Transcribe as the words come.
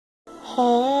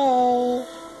Hey,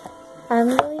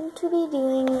 I'm going to be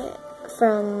doing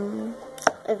from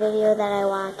a video that I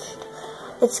watched.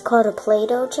 It's called a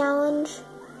Play-Doh challenge.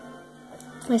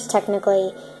 It's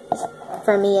technically,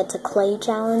 for me, it's a clay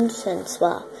challenge since,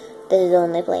 well, this is the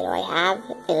only Play-Doh I have,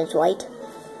 and it's white.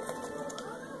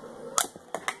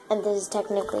 And this is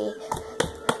technically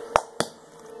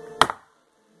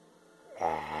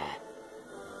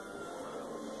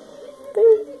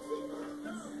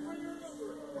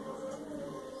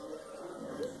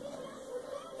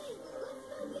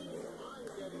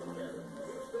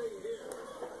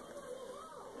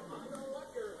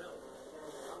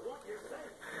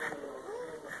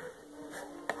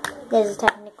this is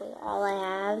technically all I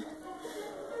have.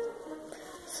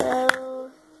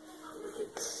 So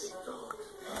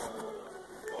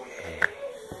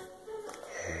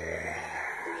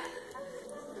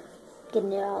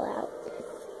getting it all out.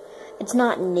 It's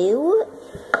not new.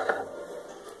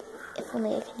 If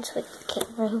only I can switch the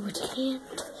camera, which I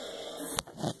can't.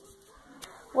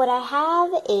 What I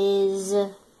have is,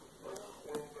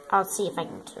 I'll see if I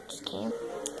can switch the camera.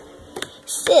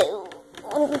 So,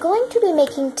 I'm going to be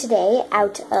making today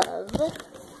out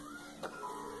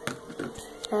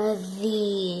of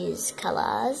these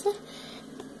colors.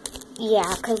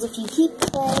 Yeah, because if you keep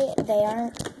clay, they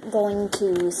aren't going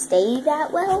to stay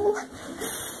that well.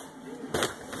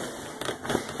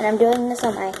 And I'm doing this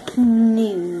on my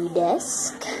new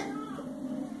desk.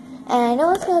 And I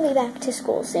know it's going to be back to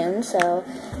school soon, so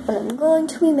what I'm going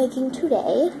to be making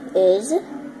today is,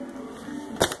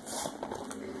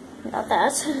 not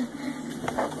that,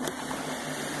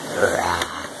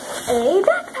 a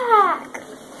backpack.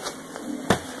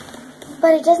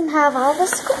 But it doesn't have all the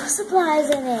school supplies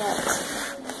in it.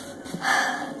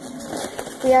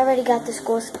 We already got the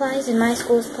school supplies, and my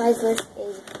school supplies list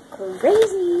is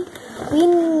crazy. We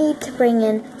need to bring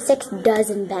in 6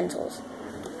 dozen pencils.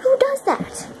 Who does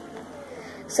that?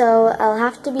 So I'll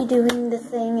have to be doing the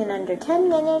thing in under 10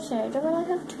 minutes, and I don't really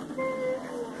have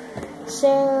time.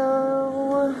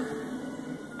 So,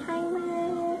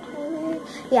 timer.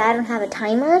 Yeah, I don't have a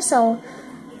timer, so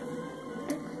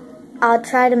I'll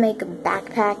try to make a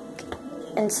backpack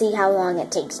and see how long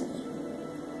it takes me.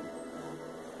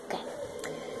 Okay.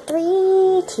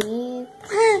 3, 2,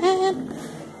 1.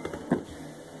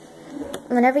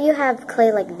 Whenever you have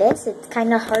clay like this, it's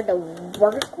kind of hard to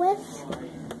work with.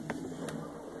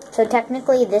 So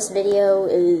technically this video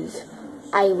is,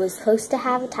 I was supposed to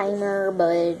have a timer,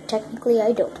 but technically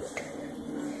I don't.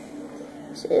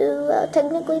 So I'll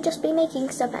technically just be making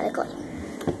stuff out of clay.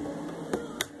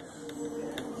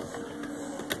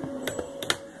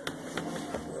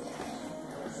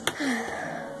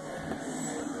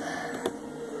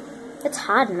 It's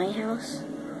hot in my house.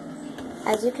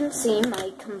 As you can see,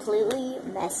 my completely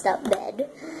messed up bed.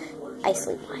 I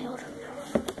sleep wild.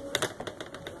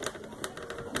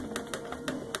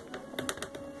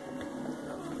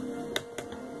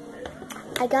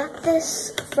 I got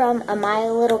this from a My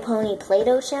Little Pony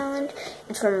Play-Doh challenge.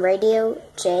 It's from Radio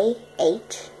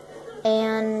JH.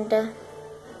 And,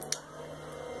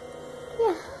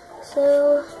 yeah,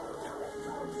 so,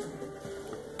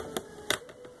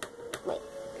 wait.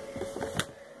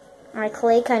 My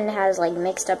clay kind of has, like,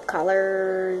 mixed up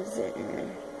colors,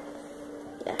 and,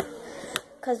 yeah.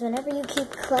 Because whenever you keep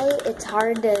clay, it's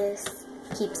hard to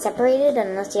keep separated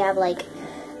unless you have, like,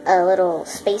 a little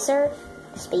spacer.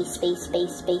 Space.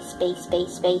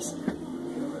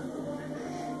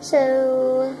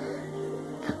 So,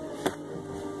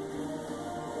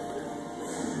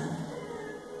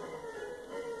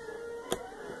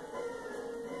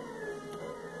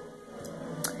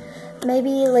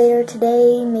 maybe later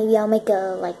today, maybe I'll make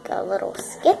a little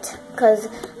skit, because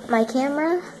my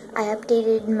camera, I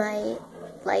updated my,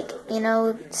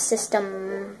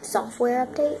 system software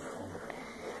update.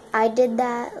 I did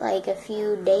that like a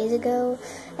few days ago,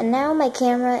 and now my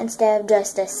camera, instead of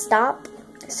just a stop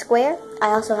square,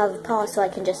 I also have a pause, so I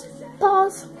can just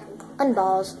pause,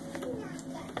 unpause.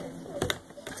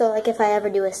 So like if I ever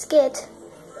do a skit,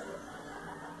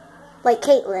 like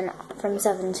Caitlin from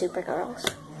 7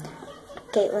 Supergirls.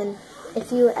 Caitlin,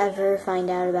 if you ever find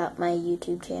out about my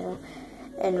YouTube channel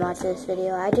and watch this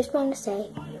video, I just want to say,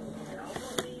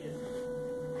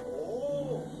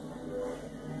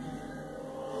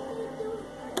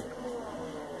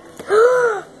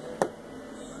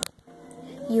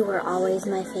 you were always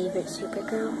my favorite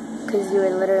Supergirl, because you were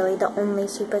literally the only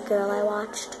Supergirl I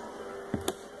watched.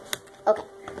 Okay,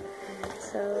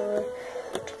 so,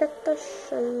 to get the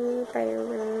shape,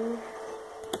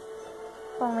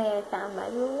 only I found my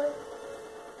ruler.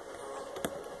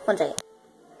 One second.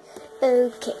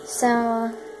 Okay,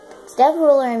 so, Instead of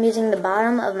ruler, I'm using the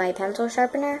bottom of my pencil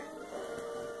sharpener.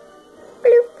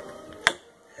 Bloop.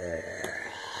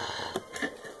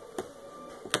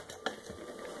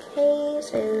 Okay,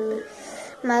 so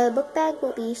my book bag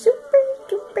will be super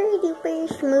duper duper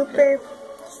smooper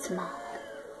small.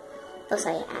 Unless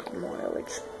I add more,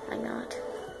 which I'm not.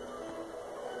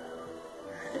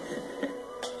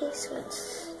 Okay, so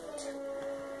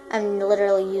I'm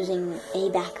literally using a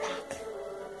backpack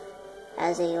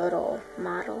as a little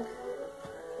model.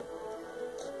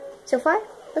 So far,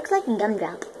 looks like a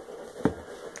gumdrop.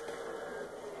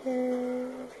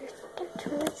 Not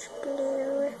too much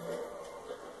blue.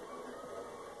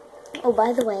 Oh,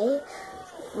 by the way,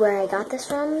 where I got this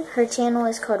from, her channel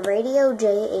is called Radio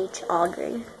J.H.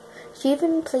 Audrey. She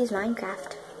even plays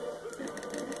Minecraft.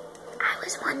 I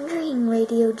was wondering,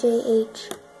 Radio J.H.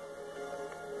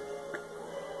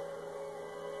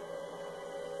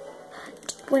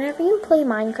 Whenever you play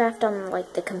Minecraft on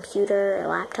like the computer or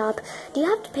laptop, do you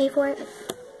have to pay for it?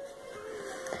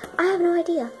 I have no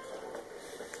idea.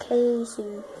 Okay,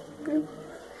 so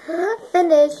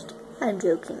finished. I'm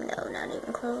joking though, not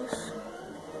even close.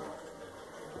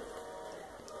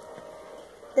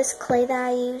 This clay that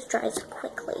I use dries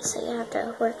quickly, so you have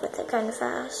to work with it kind of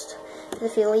fast.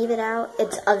 Because if you leave it out,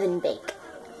 it's oven baked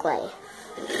clay.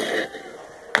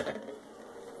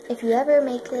 If you ever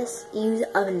make this, use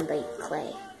oven baked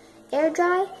clay. Air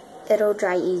dry, it'll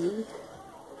dry easy.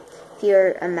 If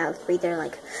you're a mouth breather,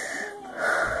 like.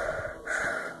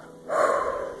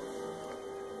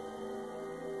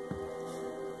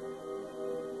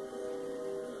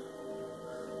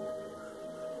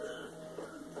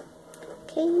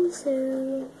 Okay,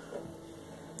 so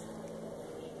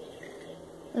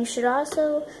you should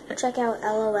also check out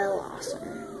LOL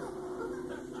Awesome.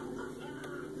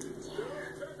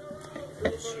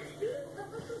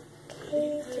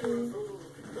 Okay, so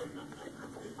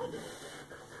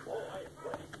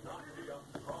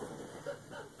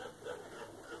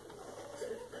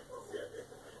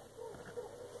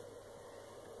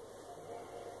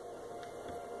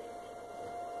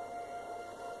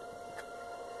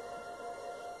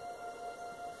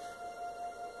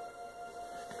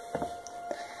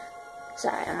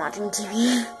sorry, I'm watching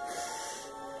TV.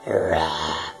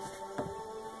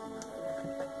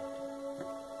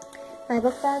 My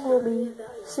book bag will be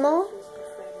small,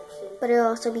 but it'll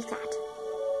also be fat.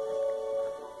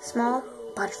 Small,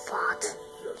 but fat.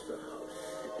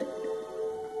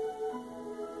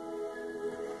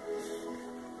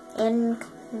 And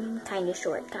kind of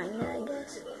short, I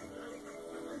guess.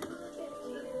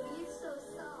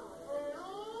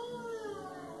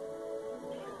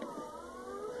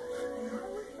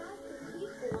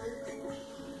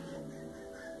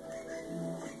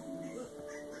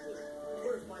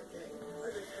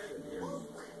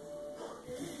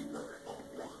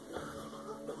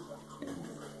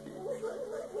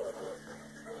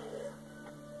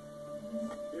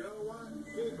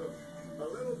 A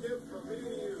little gift from me to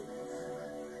you.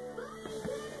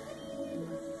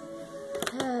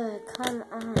 Come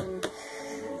on.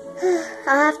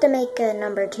 I'll have to make a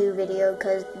number 2 video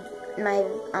because my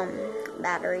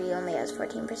battery only has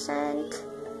 14%.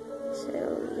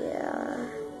 So yeah.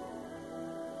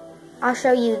 I'll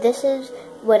show you, this is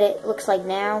what it looks like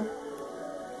now.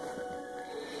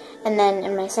 And then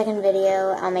in my second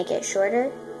video, I'll make it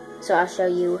shorter. So I'll show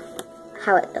you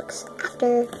how it looks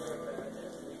after.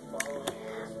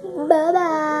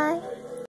 Bye-bye.